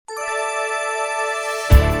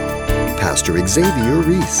Pastor Xavier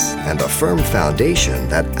Reese, and a firm foundation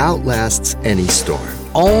that outlasts any storm.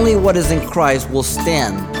 Only what is in Christ will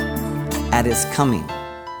stand at His coming.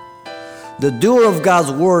 The doer of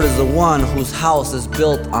God's word is the one whose house is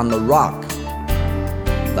built on the rock.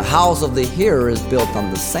 The house of the hearer is built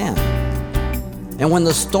on the sand. And when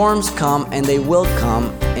the storms come, and they will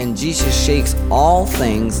come, and Jesus shakes all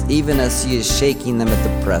things, even as He is shaking them at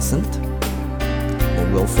the present,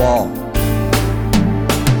 they will fall.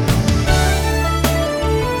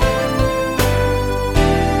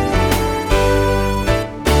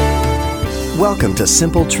 Welcome to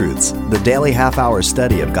Simple Truths, the daily half-hour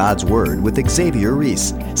study of God's Word with Xavier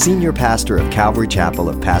Reese, Senior Pastor of Calvary Chapel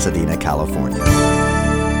of Pasadena, California.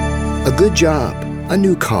 A good job, a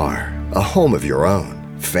new car, a home of your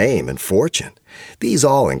own, fame and fortune. These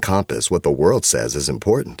all encompass what the world says is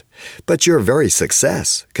important. But your very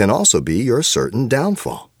success can also be your certain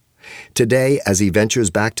downfall. Today, as he ventures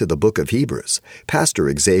back to the book of Hebrews, Pastor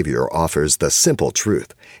Xavier offers the simple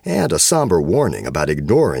truth and a somber warning about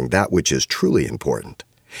ignoring that which is truly important.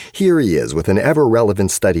 Here he is with an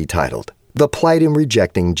ever-relevant study titled, The Plight in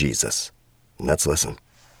Rejecting Jesus. Let's listen.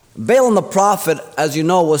 Balaam the prophet, as you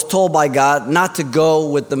know, was told by God not to go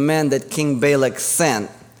with the men that King Balak sent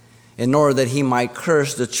in order that he might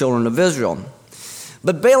curse the children of Israel.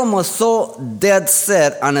 But Balaam was so dead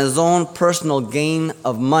set on his own personal gain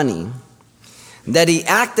of money that he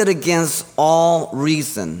acted against all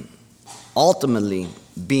reason, ultimately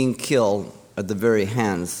being killed at the very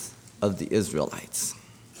hands of the Israelites.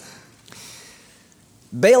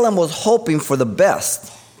 Balaam was hoping for the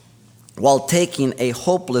best while taking a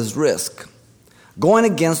hopeless risk, going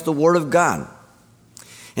against the Word of God.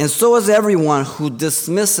 And so is everyone who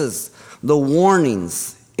dismisses the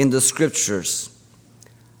warnings in the Scriptures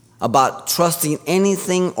about trusting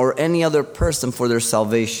anything or any other person for their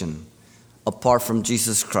salvation apart from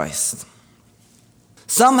Jesus Christ.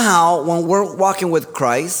 Somehow, when we're walking with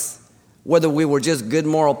Christ, whether we were just good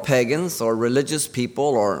moral pagans or religious people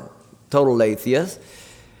or total atheists,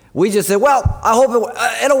 we just say, well, I hope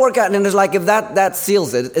it'll work out. And it's like, if that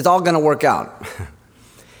seals it, it's all going to work out.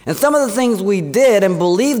 And some of the things we did and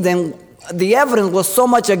believed in, the evidence was so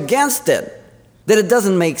much against it that it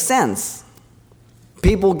doesn't make sense.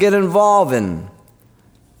 People get involved in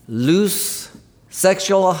loose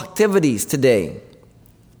sexual activities today,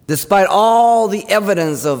 despite all the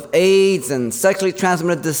evidence of AIDS and sexually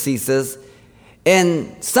transmitted diseases,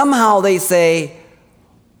 and somehow they say,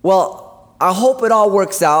 well, I hope it all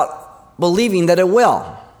works out, believing that it will,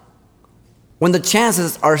 when the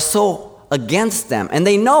chances are so against them, and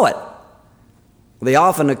they know it. They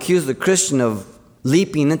often accuse the Christian of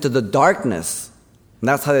leaping into the darkness, and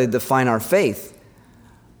that's how they define our faith.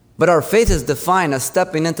 But our faith is defined as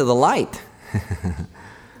stepping into the light.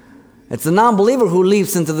 It's a non-believer who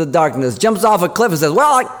leaps into the darkness, jumps off a cliff and says,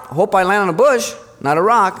 well, I hope I land on a bush, not a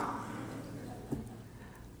rock.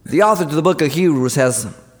 The author to the book of Hebrews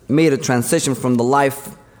has made a transition from the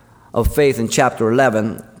life of faith in chapter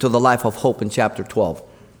 11 to the life of hope in chapter 12.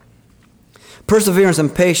 Perseverance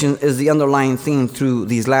and patience is the underlying theme through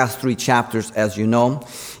these last three chapters, as you know,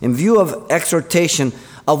 in view of exhortation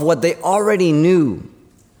of what they already knew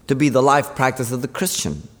to be the life practice of the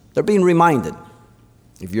Christian. They're being reminded.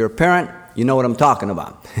 If you're a parent, you know what I'm talking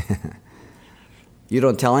about. You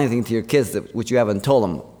don't tell anything to your kids which you haven't told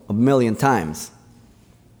them 1,000,000 times.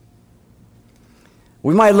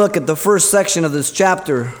 We might look at the first section of this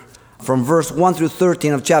chapter from verse 1 through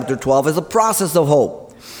 13 of chapter 12 as a process of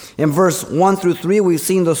hope. In verse 1 through 3, we've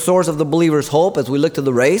seen the source of the believer's hope as we look to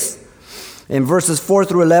the race. In verses 4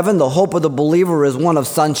 through 11, the hope of the believer is one of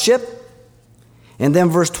sonship. And then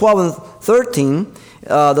verse 12 and 13,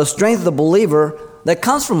 the strength of the believer that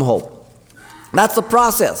comes from hope. That's the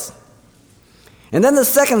process. And then the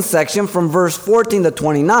second section from verse 14 to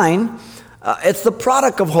 29, it's the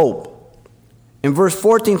product of hope. In verse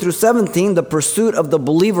 14 through 17, the pursuit of the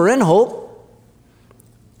believer in hope.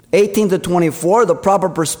 18 to 24, the proper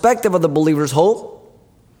perspective of the believer's hope.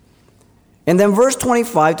 And then verse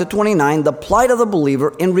 25 to 29, the plight of the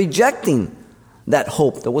believer in rejecting that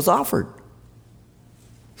hope that was offered.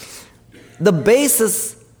 The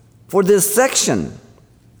basis for this section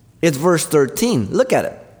is verse 13. Look at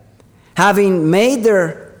it. Having made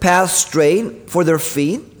their path straight for their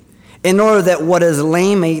feet, in order that what is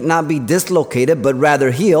lame may not be dislocated, but rather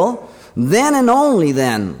heal, then and only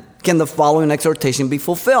then can the following exhortation be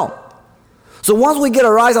fulfilled. So once we get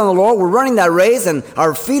our eyes on the Lord, we're running that race, and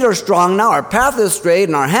our feet are strong now, our path is straight,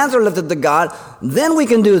 and our hands are lifted to God, then we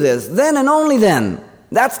can do this. Then and only then.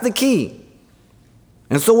 That's the key.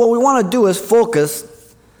 And so what we want to do is focus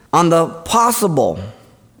on the possible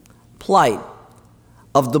plight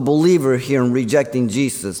of the believer here in rejecting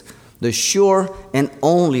Jesus, the sure and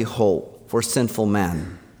only hope for sinful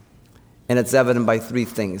man. And it's evident by three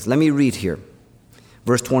things. Let me read here.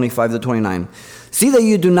 Verse 25 to 29. See that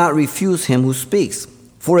you do not refuse him who speaks.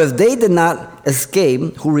 For if they did not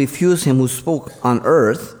escape who refused him who spoke on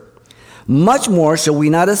earth, much more shall we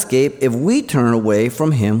not escape if we turn away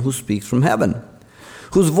from him who speaks from heaven,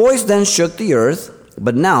 whose voice then shook the earth,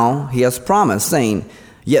 but now he has promised, saying,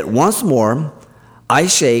 Yet once more I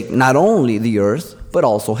shake not only the earth, but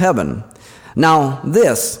also heaven. Now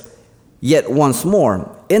this, yet once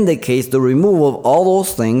more, indicates the removal of all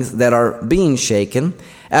those things that are being shaken,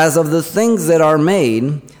 as of the things that are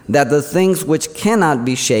made, that the things which cannot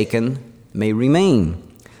be shaken may remain.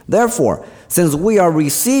 Therefore, since we are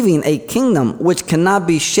receiving a kingdom which cannot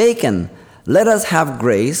be shaken, let us have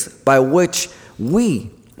grace by which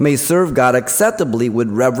we may serve God acceptably with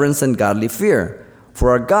reverence and godly fear.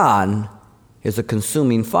 For our God is a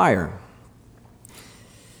consuming fire.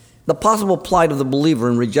 The possible plight of the believer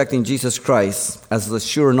in rejecting Jesus Christ as the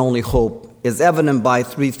sure and only hope is evident by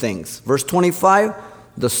three things. Verse 25,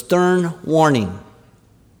 the stern warning.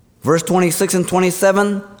 Verse 26 and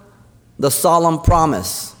 27, the solemn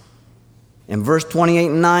promise. And verse 28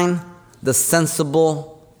 and 9, the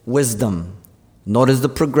sensible wisdom. Notice the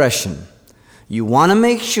progression. You want to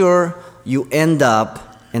make sure you end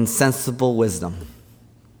up in sensible wisdom.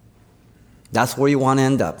 That's where you want to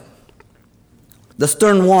end up. The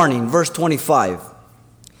stern warning, verse 25.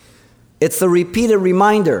 It's a repeated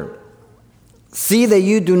reminder. See that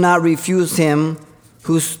you do not refuse him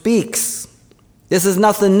who speaks. This is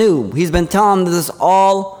nothing new. He's been telling this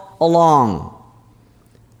all along.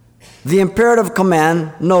 The imperative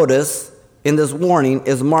command, notice, in this warning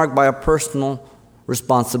is marked by a personal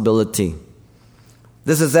responsibility.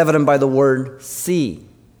 This is evident by the word see.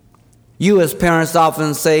 You as parents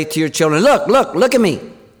often say to your children, look at me.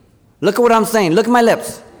 Look at what I'm saying. Look at my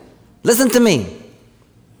lips. Listen to me.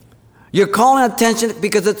 You're calling attention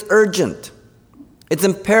because it's urgent. It's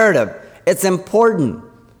imperative. It's important.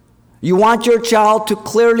 You want your child to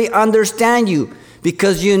clearly understand you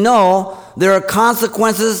because you know there are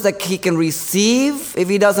consequences that he can receive if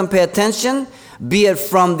he doesn't pay attention, be it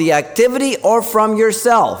from the activity or from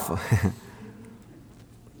yourself.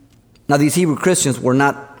 Now, these Hebrew Christians were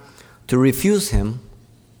not to refuse him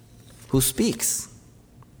who speaks.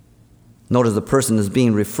 Notice the person is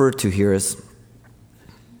being referred to here as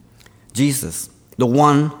Jesus, the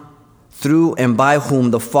one through and by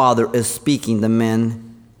whom the Father is speaking to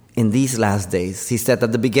men in these last days. He said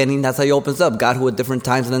at the beginning, that's how he opens up. God, who at different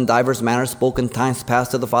times and in diverse manners spoke in times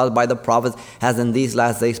past to the fathers by the prophets, has in these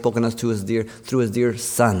last days spoken us through his dear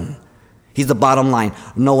Son. He's the bottom line,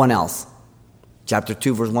 no one else. Chapter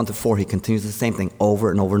 2, verse 1 to 4, he continues the same thing over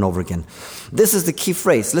and over and over again. This is the key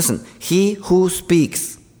phrase. Listen, he who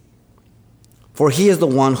speaks. For he is the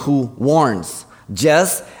one who warns,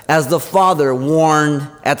 just as the Father warned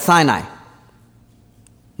at Sinai.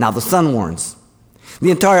 Now the Son warns.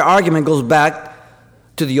 The entire argument goes back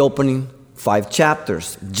to the opening 5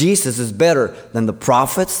 chapters. Jesus is better than the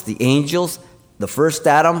prophets, the angels, the first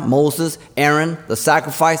Adam, Moses, Aaron, the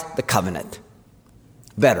sacrifice, the covenant.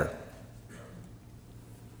 Better.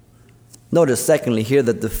 Notice, secondly, here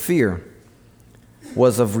that the fear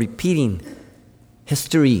was of repeating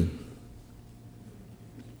history.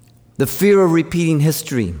 The fear of repeating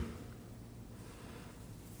history.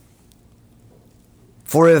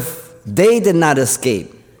 For if they did not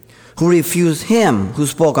escape, who refused him who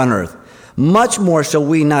spoke on earth, much more shall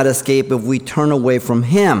we not escape if we turn away from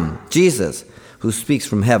him, Jesus, who speaks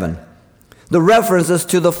from heaven. The reference is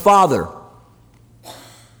to the Father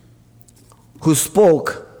who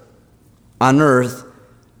spoke on earth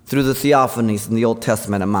through the theophanies in the Old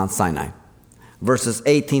Testament at Mount Sinai. Verses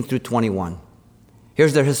 18 through 21.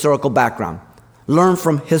 Here's their historical background. Learn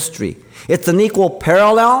from history. It's an equal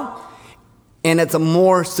parallel, and it's a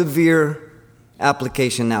more severe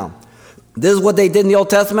application now. This is what they did in the Old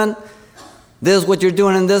Testament. This is what you're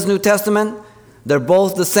doing in this New Testament. They're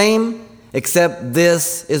both the same, except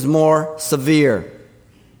this is more severe.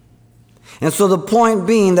 And so the point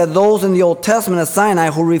being that those in the Old Testament at Sinai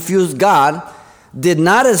who refused God did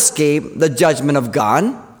not escape the judgment of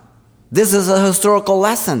God. This is a historical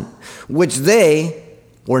lesson, which they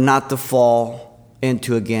were not to fall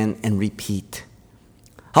into again and repeat.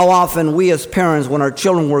 How often we as parents, when our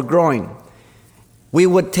children were growing, we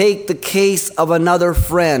would take the case of another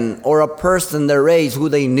friend or a person their age who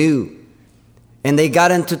they knew, and they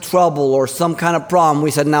got into trouble or some kind of problem.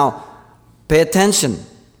 We said, now, pay attention.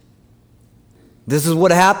 This is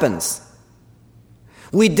what happens.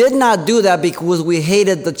 We did not do that because we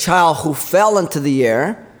hated the child who fell into the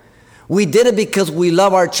air. We did it because we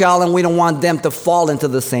love our child and we don't want them to fall into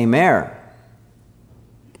the same error.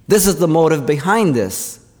 This is the motive behind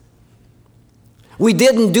this. We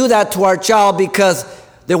didn't do that to our child because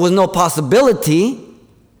there was no possibility.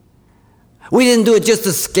 We didn't do it just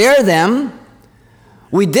to scare them.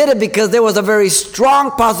 We did it because there was a very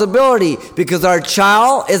strong possibility, because our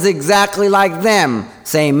child is exactly like them.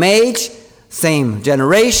 Same age, same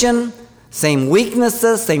generation, same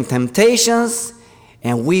weaknesses, same temptations,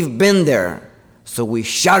 and we've been there, so we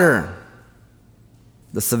shudder.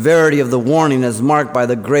 The severity of the warning is marked by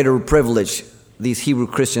the greater privilege these Hebrew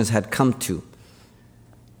Christians had come to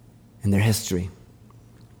in their history.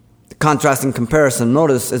 The contrasting comparison,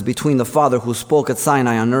 notice, is between the Father who spoke at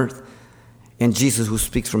Sinai on earth and Jesus who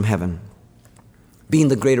speaks from heaven, being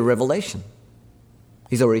the greater revelation.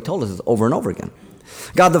 He's already told us this over and over again.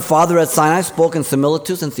 God the Father at Sinai spoke in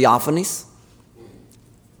similitudes and theophanies.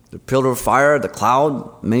 The pillar of fire, the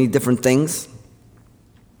cloud, many different things.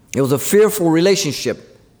 It was a fearful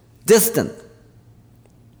relationship, distant.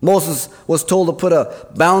 Moses was told to put a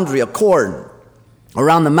boundary, a cord,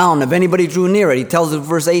 around the mountain. If anybody drew near it, he tells us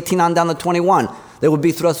verse 18 on down to 21, they would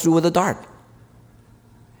be thrust through with a dart.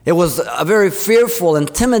 It was a very fearful,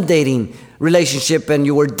 intimidating relationship, and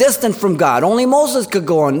you were distant from God. Only Moses could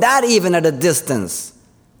go on, that even at a distance.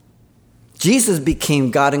 Jesus became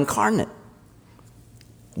God incarnate.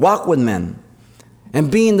 Walk with men. And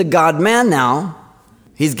being the God-man now,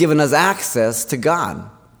 he's given us access to God.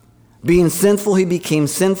 Being sinful, he became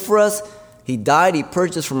sin for us. He died, he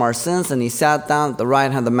purged us from our sins, and he sat down at the right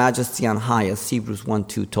hand of the majesty on high, as Hebrews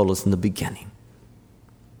 1:2 told us in the beginning.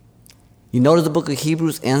 You notice the book of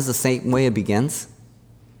Hebrews ends the same way it begins?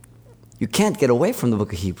 You can't get away from the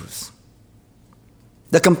book of Hebrews.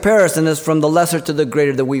 The comparison is from the lesser to the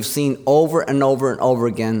greater that we've seen over and over and over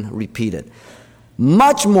again repeated.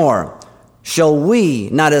 Much more shall we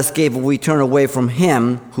not escape if we turn away from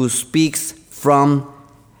him who speaks from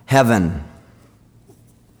heaven.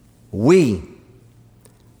 We,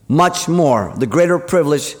 much more, the greater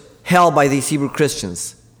privilege held by these Hebrew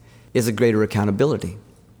Christians is a greater accountability.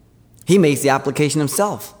 He makes the application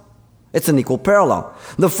himself. It's an equal parallel.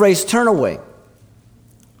 The phrase turn away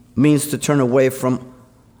means to turn away from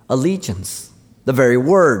allegiance. The very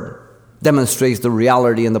word demonstrates the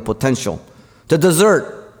reality and the potential. To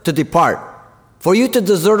desert, to depart. For you to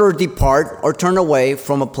desert or depart or turn away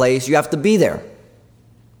from a place, you have to be there.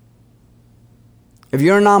 If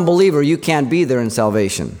you're a non-believer, you can't be there in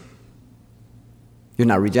salvation. You're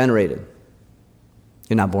not regenerated.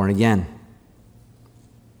 You're not born again.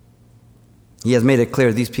 He has made it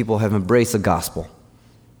clear these people have embraced the gospel.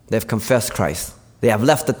 They have confessed Christ. They have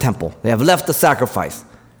left the temple. They have left the sacrifice.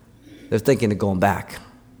 They're thinking of going back.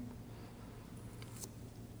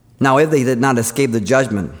 Now, if they did not escape the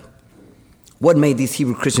judgment, what made these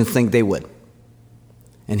Hebrew Christians think they would?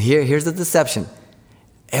 And here's the deception.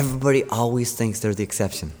 Everybody always thinks they're the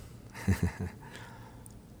exception.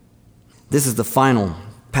 This is the final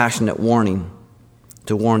passionate warning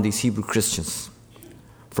to warn these Hebrew Christians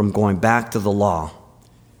from going back to the law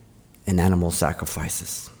and animal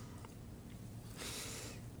sacrifices.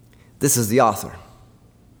 This is the author.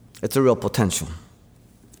 It's a real potential.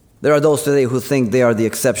 There are those today who think they are the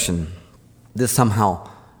exception. This somehow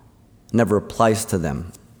never applies to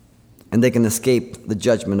them, and they can escape the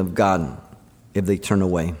judgment of God if they turn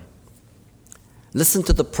away. Listen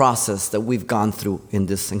to the process that we've gone through in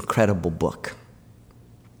this incredible book.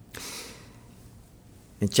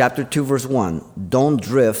 In chapter 2, verse 1, don't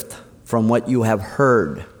drift from what you have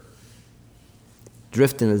heard.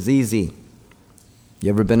 Drifting is easy.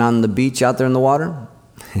 You ever been on the beach out there in the water?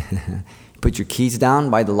 Put your keys down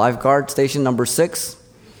by the lifeguard station number 6,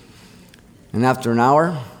 and after an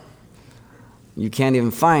hour, you can't even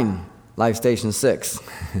find life station 6.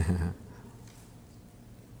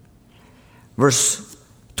 Verse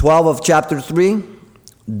 12 of chapter 3,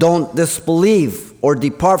 don't disbelieve or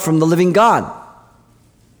depart from the living God.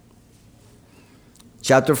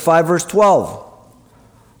 Chapter 5, verse 12,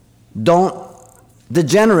 don't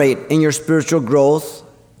degenerate in your spiritual growth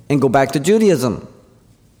and go back to Judaism.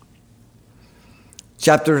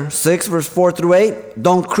 Chapter 6, verse 4 through 8,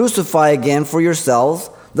 don't crucify again for yourselves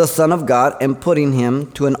the Son of God and putting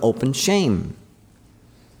him to an open shame.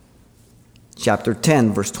 Chapter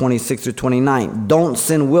 10, verse 26 through 29, don't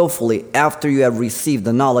sin willfully after you have received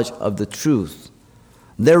the knowledge of the truth.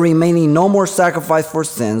 There remaining no more sacrifice for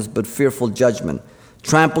sins, but fearful judgment,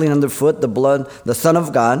 trampling underfoot the Son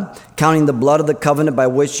of God, counting the blood of the covenant by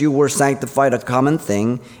which you were sanctified a common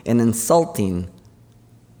thing, and insulting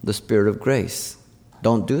the Spirit of grace.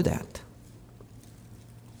 Don't do that.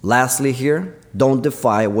 Lastly here, don't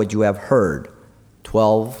defy what you have heard.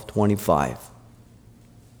 12:25.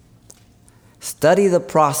 Study the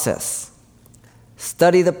process.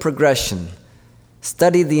 Study the progression.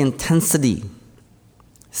 Study the intensity.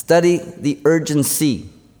 Study the urgency.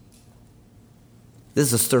 This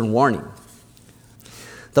is a stern warning.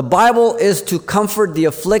 The Bible is to comfort the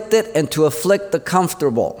afflicted and to afflict the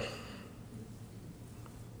comfortable.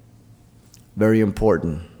 Very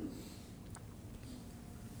important.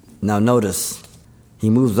 Now notice, he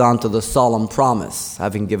moves on to the solemn promise,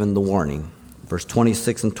 having given the warning. Verse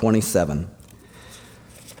 26 and 27.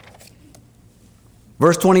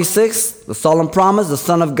 Verse 26, the solemn promise, the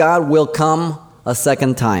Son of God will come a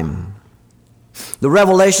second time. The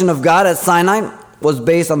revelation of God at Sinai was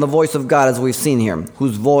based on the voice of God, as we've seen here,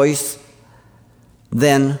 whose voice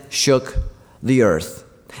then shook the earth.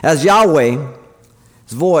 As Yahweh's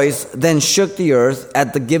voice then shook the earth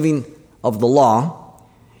at the giving of the law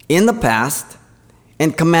in the past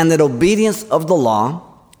and commanded obedience of the law,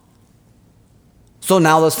 so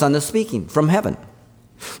now the Son is speaking from heaven.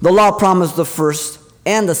 The law promised the first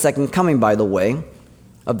and the second coming, by the way,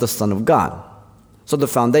 of the Son of God. So the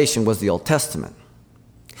foundation was the Old Testament.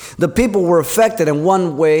 The people were affected in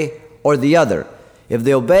one way or the other. If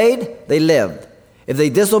they obeyed, they lived. If they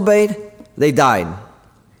disobeyed, they died.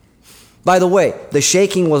 By the way, the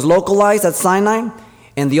shaking was localized at Sinai,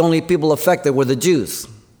 and the only people affected were the Jews.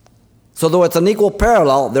 So though it's an equal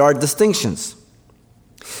parallel, there are distinctions.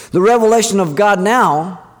 The revelation of God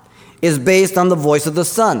now is based on the voice of the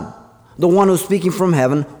Son, the one who's speaking from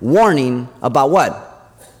heaven, warning about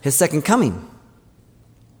what? His second coming.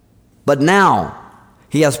 But now,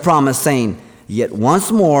 he has promised, saying, "Yet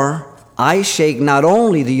once more I shake not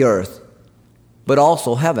only the earth, but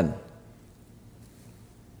also heaven."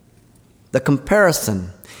 The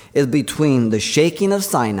comparison is between the shaking of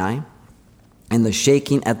Sinai and the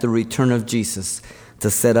shaking at the return of Jesus to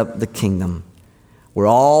set up the kingdom, where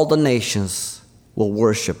all the nations will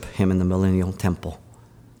worship him in the millennial temple.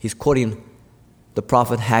 He's quoting the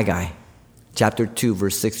prophet Haggai, chapter 2,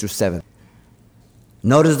 verse 6 through 7.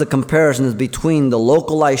 Notice the comparison is between the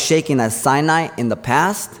localized shaking at Sinai in the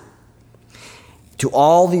past to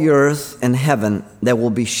all the earth and heaven that will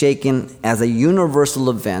be shaken as a universal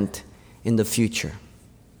event in the future.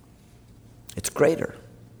 It's greater.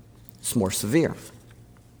 It's more severe.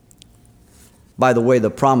 By the way, the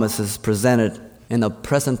promise is presented in the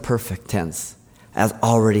present perfect tense as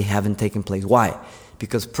already having taken place. Why?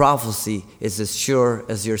 Because prophecy is as sure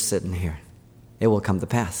as you're sitting here. It will come to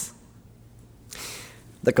pass.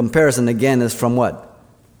 The comparison again is from what?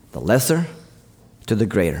 The lesser to the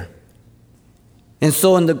greater. And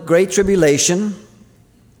so in the great tribulation,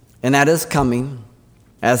 and at his coming,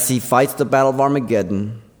 as he fights the battle of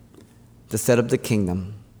Armageddon to set up the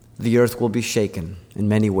kingdom, the earth will be shaken in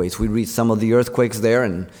many ways. We read some of the earthquakes there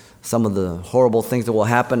and some of the horrible things that will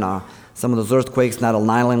happen. Some of those earthquakes, not an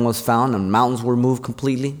island was found and mountains were moved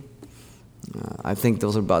completely. I think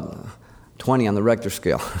those are about 20 on the Richter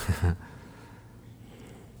scale.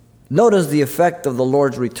 Notice the effect of the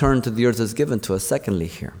Lord's return to the earth is given to us secondly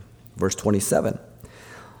here. Verse 27.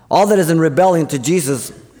 All that is in rebellion to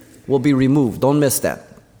Jesus will be removed. Don't miss that.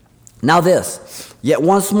 Now this, yet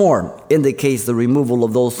once more, indicates the removal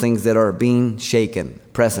of those things that are being shaken,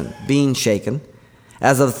 present, being shaken,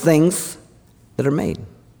 as of things that are made.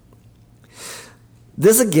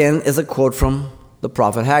 This again is a quote from the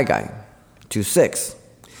prophet Haggai 2:6.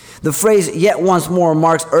 The phrase, yet once more,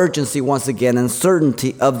 marks urgency once again and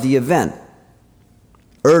certainty of the event.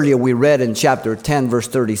 Earlier we read in chapter 10, verse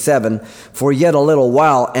 37, "For yet a little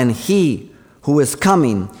while, and he who is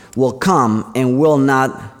coming will come and will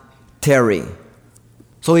not tarry."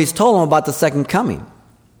 So he's told them about the second coming.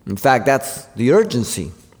 In fact, that's the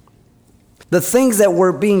urgency. The things that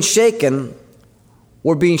were being shaken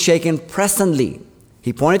presently.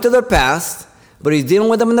 He pointed to their past, but he's dealing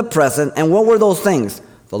with them in the present. And what were those things?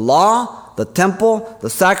 The law, the temple, the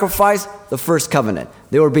sacrifice, the first covenant.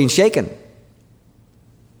 They were being shaken.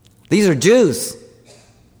 These are Jews.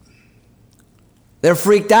 They're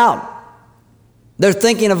freaked out. They're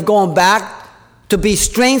thinking of going back to be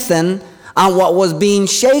strengthened on what was being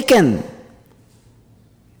shaken.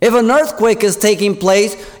 If an earthquake is taking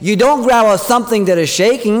place, you don't grab something that is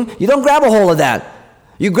shaking. You don't grab a hold of that.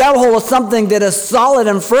 You grab a hold of something that is solid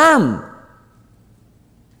and firm.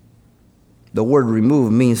 The word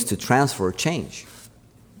remove means to transfer or change.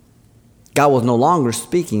 God was no longer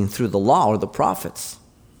speaking through the law or the prophets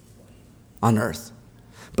on earth,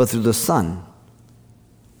 but through the Son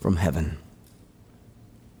from heaven.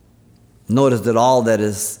 Notice that all that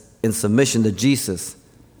is in submission to Jesus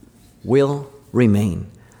will remain.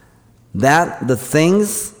 That the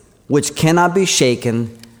things which cannot be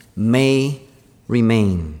shaken may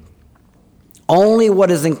remain. Only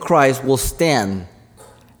what is in Christ will stand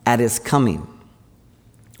at his coming.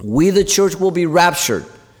 We, the church, will be raptured.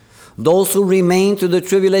 Those who remain through the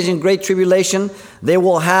tribulation, great tribulation, they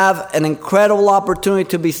will have an incredible opportunity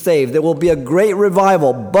to be saved. There will be a great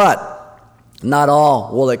revival, but not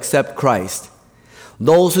all will accept Christ.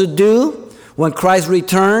 Those who do, when Christ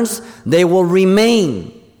returns, they will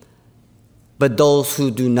remain. But those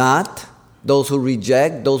who do not, those who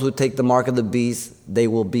reject, those who take the mark of the beast, they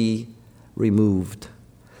will be removed.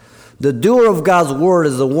 The doer of God's word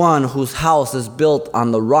is the one whose house is built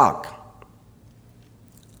on the rock.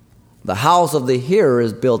 The house of the hearer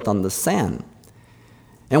is built on the sand.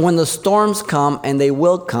 And when the storms come, and they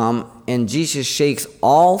will come, and Jesus shakes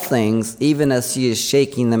all things, even as he is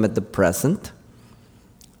shaking them at the present,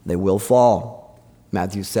 they will fall.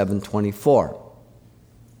 Matthew 7:24.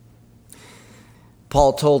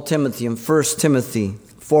 Paul told Timothy in 1 Timothy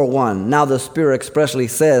 4:1, now the Spirit expressly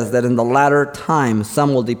says that in the latter time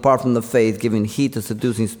some will depart from the faith, giving heed to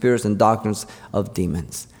seducing spirits and doctrines of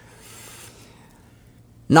demons.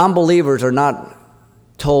 Non-believers are not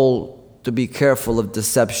told to be careful of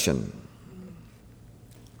deception.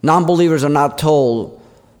 Non-believers are not told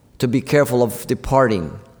to be careful of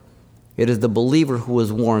departing. It is the believer who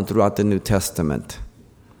is warned throughout the New Testament.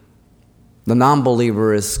 The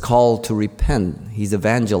non-believer is called to repent. He's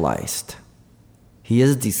evangelized. He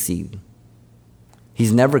is deceived.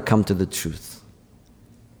 He's never come to the truth.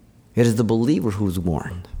 It is the believer who's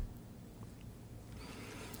warned.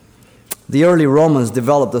 The early Romans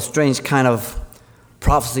developed a strange kind of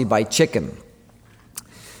prophecy by chicken.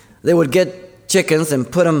 They would get chickens and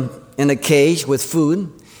put them in a cage with food,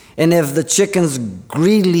 and if the chickens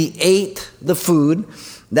greedily ate the food,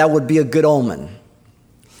 that would be a good omen.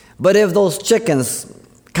 But if those chickens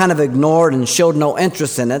kind of ignored and showed no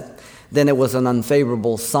interest in it, then it was an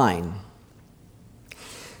unfavorable sign.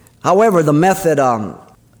 However, the method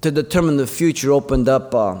to determine the future opened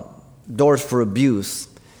up doors for abuse.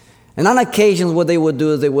 And on occasions, what they would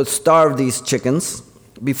do is they would starve these chickens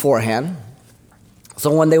beforehand.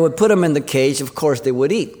 So when they would put them in the cage, of course, they would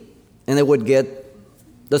eat. And they would get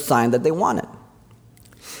the sign that they wanted.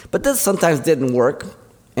 But this sometimes didn't work.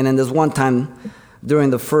 And then there's one time during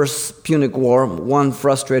the First Punic War, one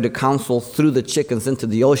frustrated consul threw the chickens into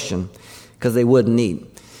the ocean because they wouldn't eat.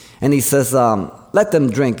 And he says, let them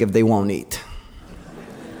drink if they won't eat.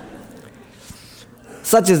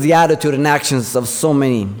 Such is the attitude and actions of so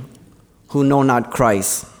many who know not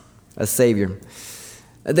Christ as Savior.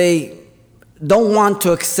 They don't want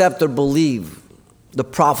to accept or believe the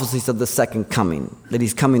prophecies of the second coming, that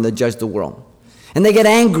he's coming to judge the world. And they get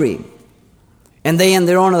angry. And they, in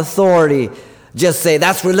their own authority, just say,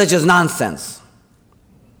 that's religious nonsense.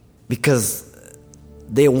 Because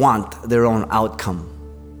they want their own outcome.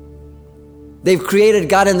 They've created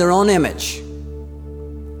God in their own image.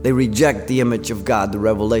 They reject the image of God, the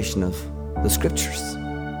revelation of the Scriptures.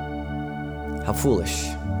 How foolish.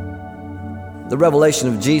 The revelation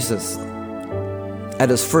of Jesus at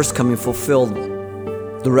his first coming fulfilled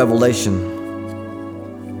the revelation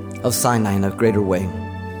of Sinai in a greater way.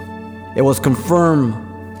 It was confirmed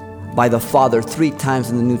by the Father 3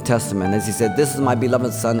 times in the New Testament as he said, this is my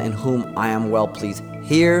beloved Son in whom I am well pleased.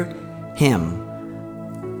 Hear him.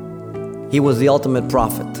 He was the ultimate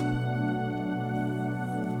prophet.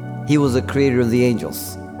 He was the creator of the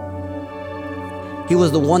angels. He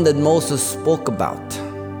was the one that Moses spoke about.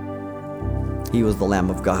 He was the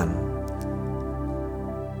Lamb of God.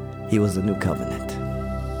 He was the new covenant.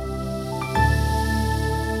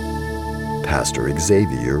 Pastor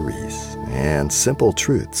Xavier Reese, and simple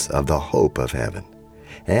truths of the hope of heaven.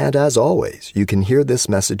 And as always, you can hear this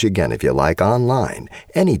message again if you like online,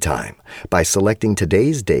 anytime, by selecting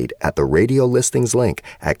today's date at the radio listings link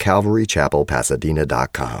at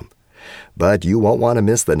calvarychapelpasadena.com. But you won't want to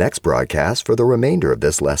miss the next broadcast for the remainder of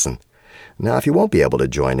this lesson. Now, if you won't be able to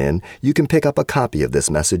join in, you can pick up a copy of this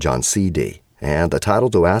message on CD, and the title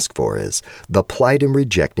to ask for is The Plight in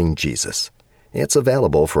Rejecting Jesus. It's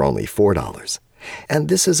available for only $4. And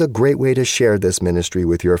this is a great way to share this ministry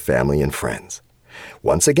with your family and friends.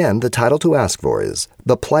 Once again, the title to ask for is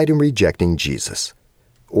The Plight in Rejecting Jesus.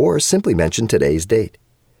 Or simply mention today's date.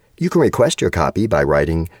 You can request your copy by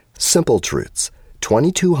writing Simple Truths,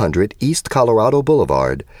 2200 East Colorado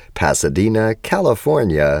Boulevard, Pasadena,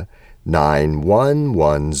 California,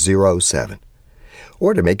 91107.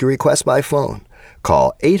 Or to make your request by phone,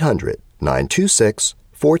 call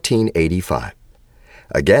 800-926-1485.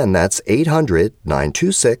 Again, that's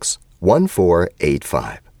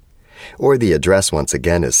 800-926-1485. Or the address once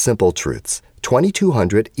again is Simple Truths,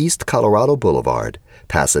 2200 East Colorado Boulevard,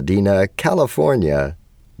 Pasadena, California,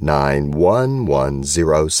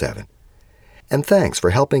 91107. And thanks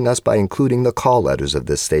for helping us by including the call letters of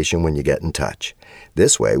this station when you get in touch.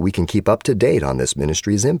 This way we can keep up to date on this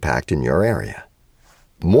ministry's impact in your area.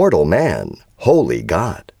 Mortal man, holy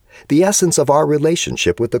God. The essence of our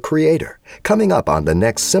relationship with the Creator. Coming up on the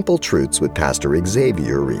next Simple Truths with Pastor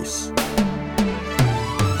Xavier Reese.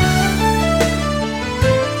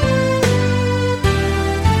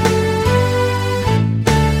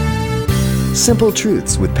 Simple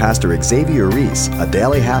Truths with Pastor Xavier Reese, a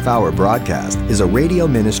daily half-hour broadcast, is a radio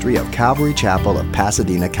ministry of Calvary Chapel of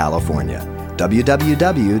Pasadena, California.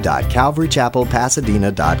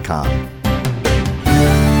 www.calvarychapelpasadena.com.